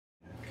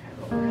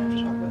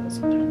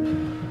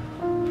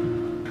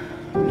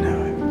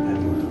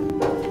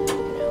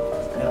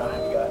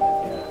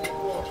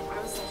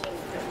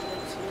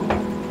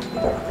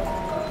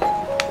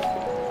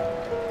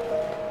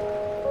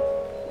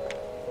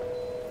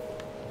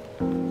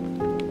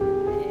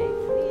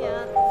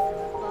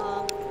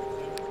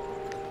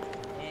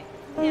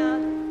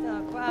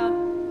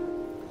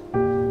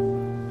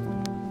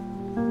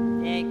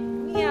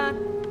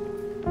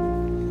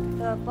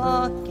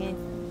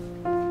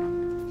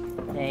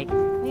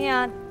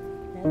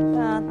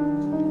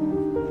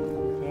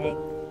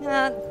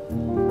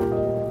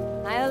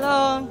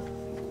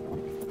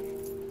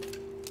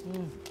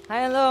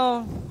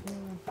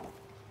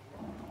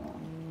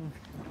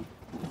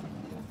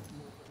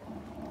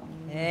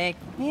Take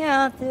me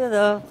out to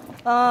the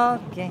ball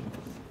game.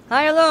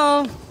 Hi,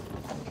 hello.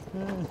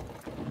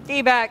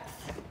 D-backs.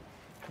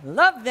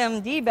 Love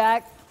them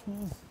D-backs.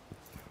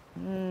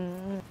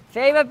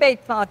 Favorite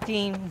baseball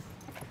team.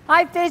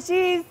 Hi,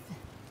 fishies.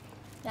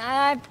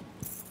 I have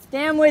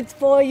sandwich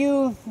for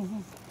you.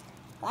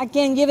 I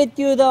can't give it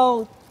to you,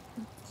 though.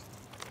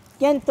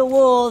 Against the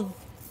wolves.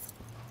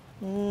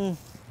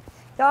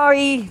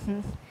 Sorry.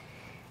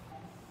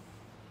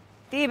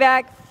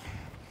 D-backs.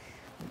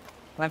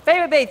 My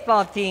favorite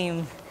baseball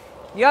team.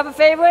 You have a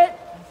favorite?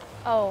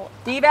 Oh.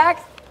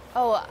 D-backs?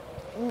 Oh.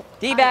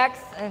 D-backs.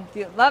 And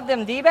you love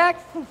them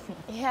D-backs?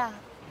 Yeah.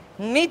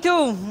 Me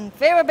too.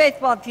 Favorite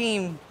baseball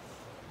team.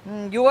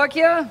 You work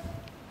here?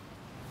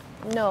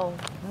 No.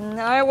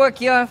 I work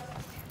here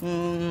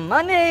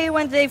Monday,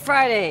 Wednesday,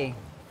 Friday.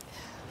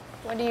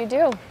 What do you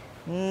do?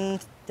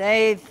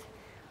 Days,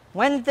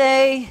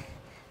 Wednesday,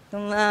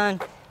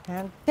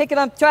 picking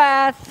up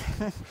trash.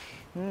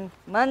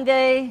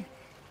 Monday,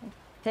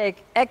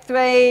 take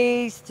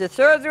x-rays to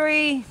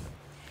surgery.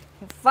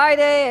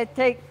 Friday, I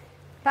take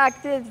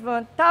packages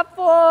from top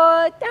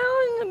floor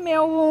down in the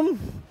mailroom.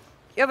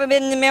 You ever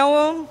been in the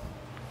mailroom?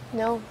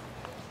 No.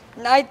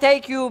 I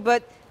take you,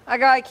 but I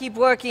gotta keep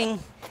working.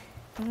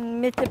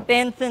 Mr.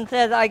 Benson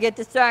says I get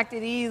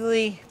distracted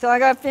easily, so I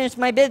gotta finish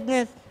my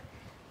business.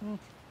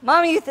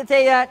 Mommy used to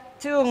say that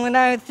too when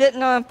I was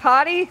sitting on a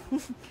potty.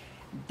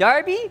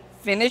 Darby,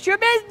 finish your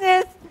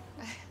business.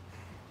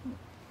 Do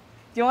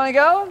you want to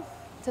go?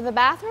 To the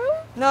bathroom?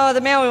 No, the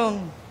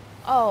mailroom.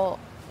 Oh,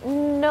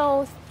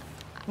 no.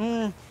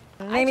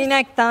 Maybe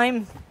next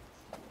time.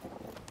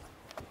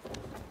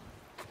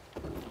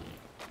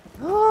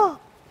 Oh,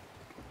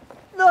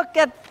 look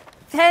at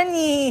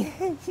Penny.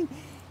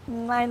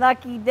 My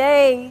lucky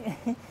day.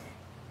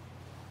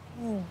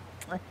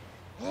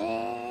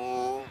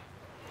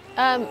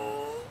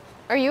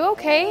 Are you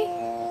okay?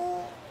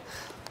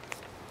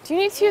 Do you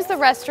need to use the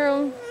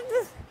restroom?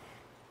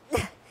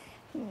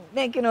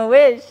 Making a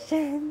wish.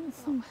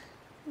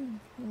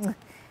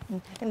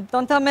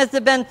 Don't tell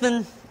Mr.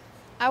 Benson.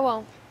 I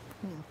won't.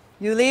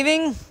 You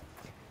leaving?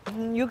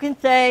 You can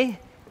say,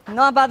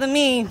 not bother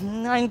me.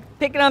 I'm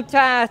picking up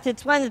trash.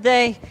 It's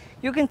Wednesday.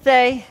 You can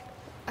say.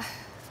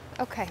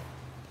 Okay.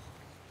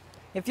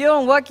 If you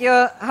don't work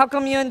here, how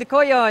come you're in the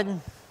courtyard?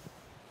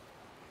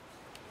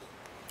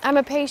 I'm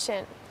a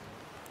patient.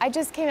 I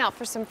just came out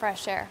for some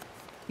fresh air.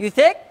 You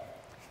sick?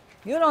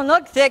 You don't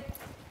look sick.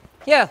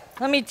 Here,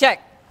 let me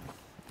check.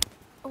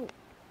 Oh.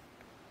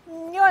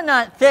 You're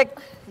not sick.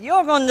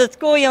 You're going to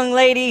school, young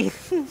lady.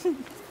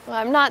 Well,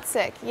 I'm not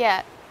sick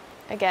yet,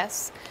 I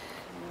guess.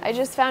 I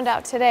just found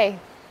out today.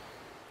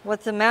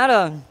 What's the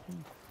matter?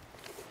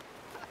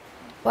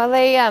 Well,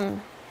 they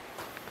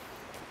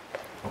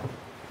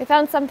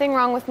found something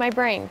wrong with my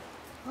brain.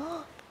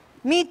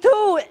 Me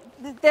too.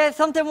 There's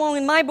something wrong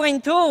with my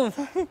brain too.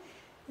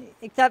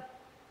 Except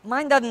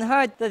mine doesn't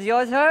hurt. Does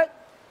yours hurt?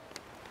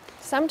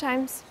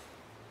 Sometimes.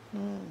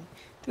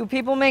 Do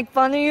people make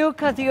fun of you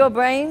because of your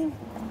brain?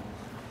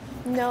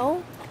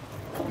 No.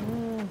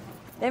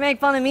 They make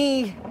fun of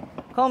me,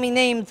 call me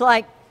names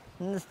like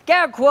the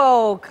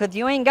Scarecrow because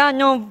you ain't got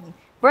no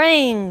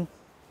brain.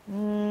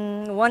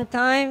 One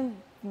time,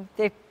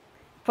 they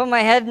put my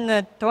head in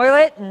the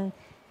toilet and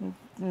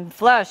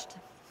flushed.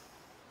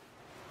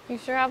 You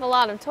sure have a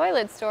lot of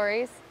toilet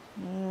stories.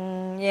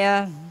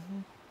 Yeah,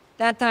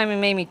 that time it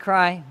made me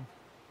cry.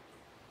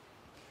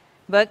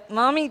 But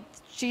Mommy,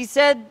 she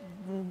said,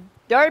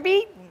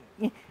 Darby?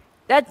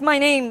 That's my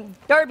name.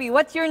 Darby,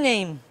 what's your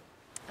name?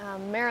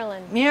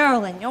 Marilyn.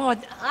 Marilyn. Oh,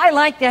 I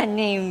like that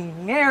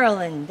name,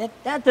 Marilyn.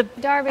 That's a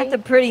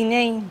pretty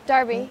name.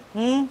 Darby.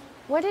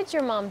 What did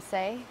your mom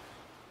say?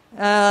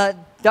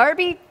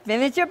 Darby,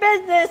 finish your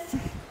business.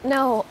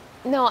 No,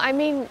 I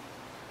mean,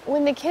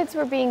 when the kids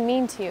were being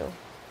mean to you.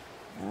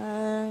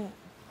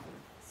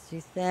 She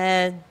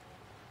said,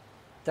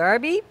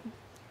 Darby,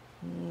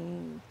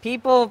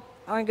 people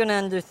aren't going to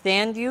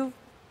understand you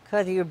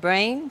because of your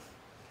brain,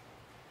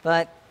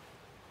 but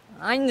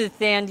I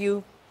understand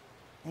you,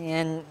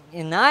 and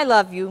I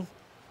love you,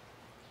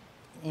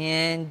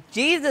 and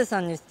Jesus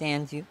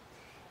understands you,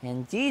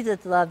 and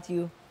Jesus loves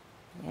you,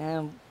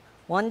 and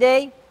one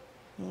day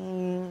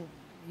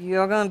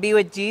you're going to be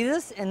with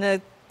Jesus, and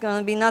there's going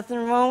to be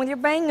nothing wrong with your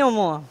brain no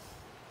more.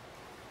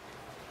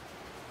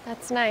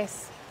 That's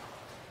nice.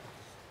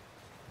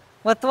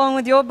 What's wrong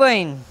with your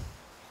brain?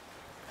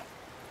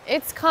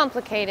 It's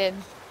complicated.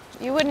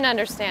 You wouldn't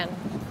understand.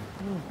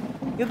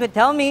 You could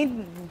tell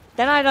me,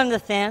 then I'd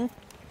understand.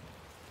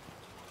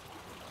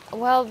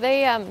 Well,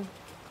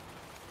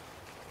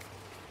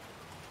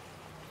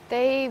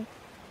 They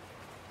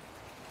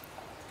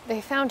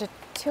found a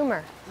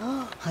tumor.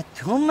 A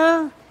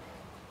tumor?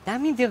 That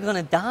means you're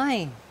gonna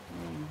die.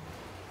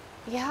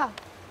 Yeah,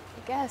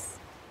 I guess.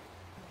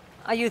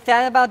 Are you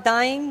sad about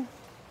dying?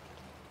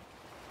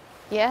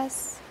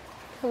 Yes.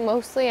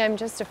 Mostly I'm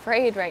just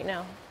afraid right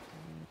now.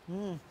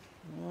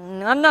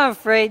 I'm not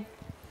afraid.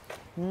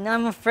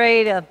 I'm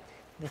afraid of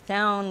the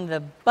sound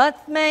the bus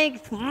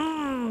makes.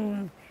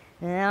 And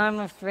I'm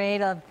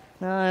afraid of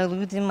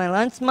losing my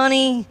lunch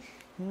money.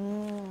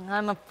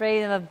 I'm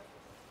afraid of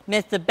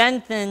Mr.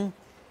 Benson.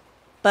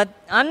 But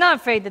I'm not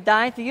afraid to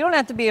die, so you don't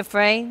have to be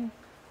afraid.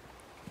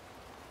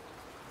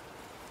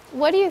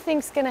 What do you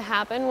think's gonna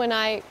happen when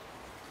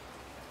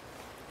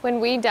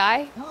we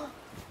die?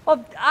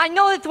 Oh, I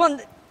know this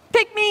one.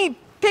 Pick me,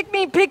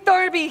 pick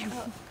Darby.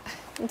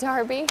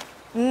 Darby?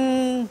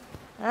 You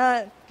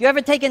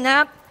ever take a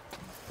nap?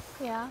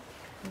 Yeah.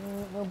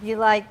 It'll be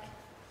like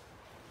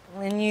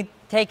when you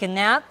take a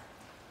nap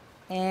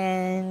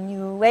and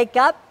you wake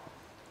up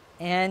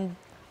and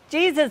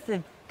Jesus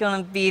is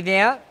gonna be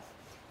there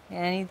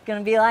and he's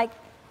gonna be like,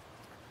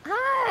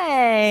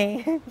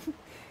 hi.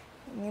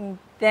 And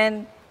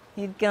then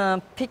he's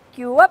gonna pick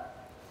you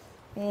up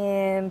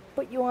and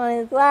put you on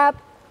his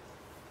lap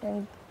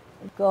and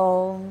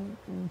go,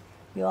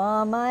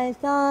 you're my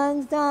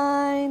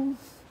sunshine,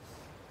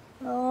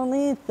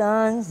 only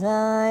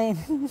sunshine.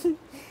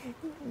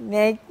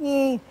 Make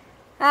me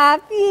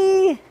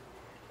happy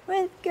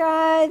when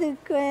skies are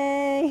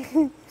gray.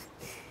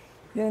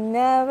 You'll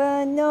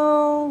never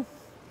know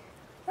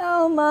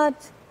how much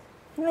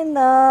I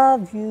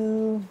love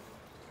you.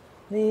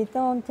 Please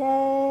don't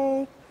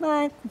take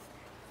my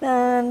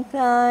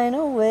sunshine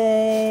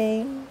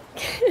away.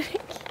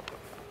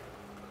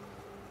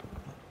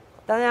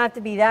 Doesn't have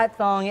to be that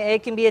song.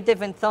 It can be a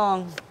different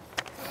song.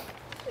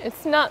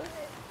 It's not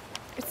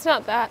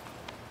that.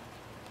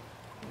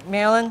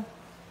 Marilyn,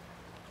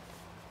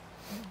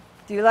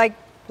 do you like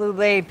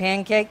blueberry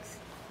pancakes?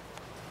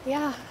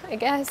 Yeah, I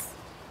guess.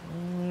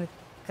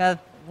 Because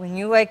when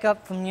you wake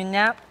up from your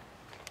nap,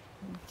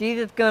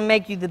 Jesus is going to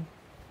make you the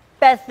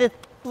bestest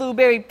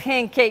blueberry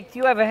pancakes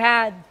you ever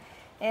had.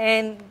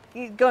 And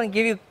he's going to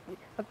give you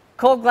a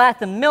cold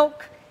glass of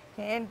milk,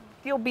 and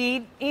you'll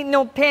be eating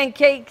those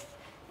pancakes,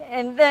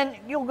 and then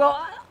you'll go,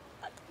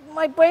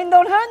 my brain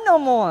don't hurt no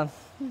more.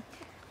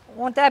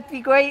 Won't that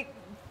be great?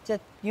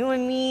 Just you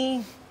and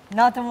me,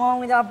 nothing wrong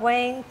with our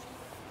brains.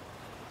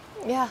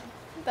 Yeah,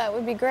 that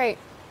would be great.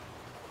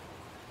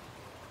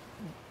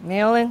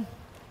 Marilyn,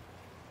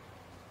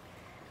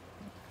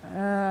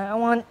 I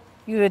want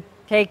you to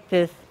take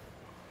this.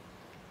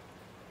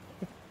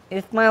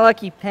 It's my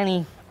lucky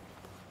penny.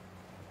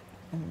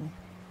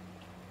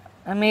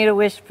 I made a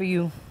wish for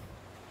you.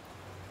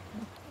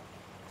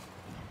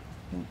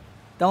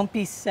 Don't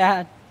be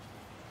sad.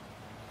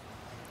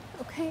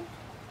 Okay.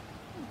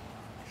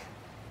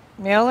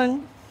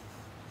 Marilyn,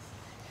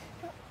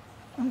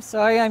 I'm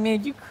sorry I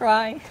made you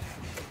cry.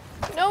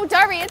 No,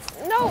 Darby,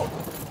 no.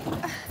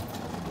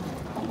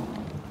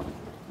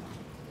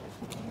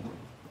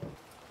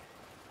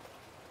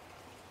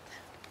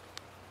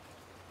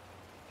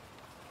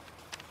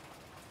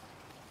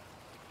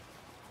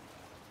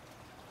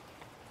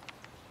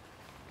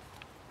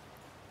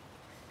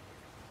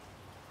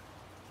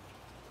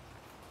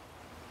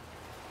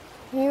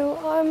 You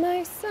are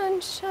my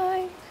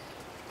sunshine,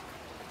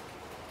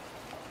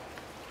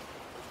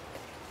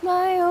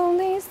 my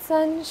only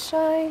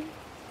sunshine.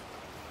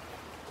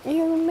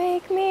 You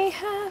make me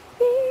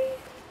happy.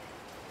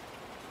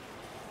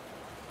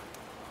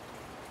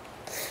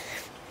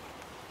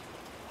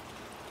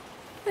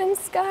 When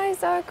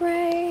skies are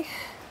gray.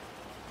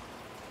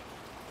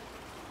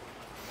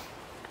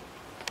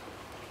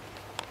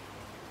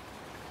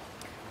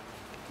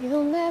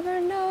 You'll never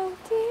know,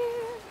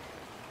 dear,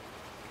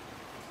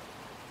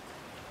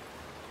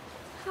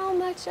 how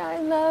much I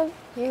love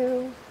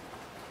you.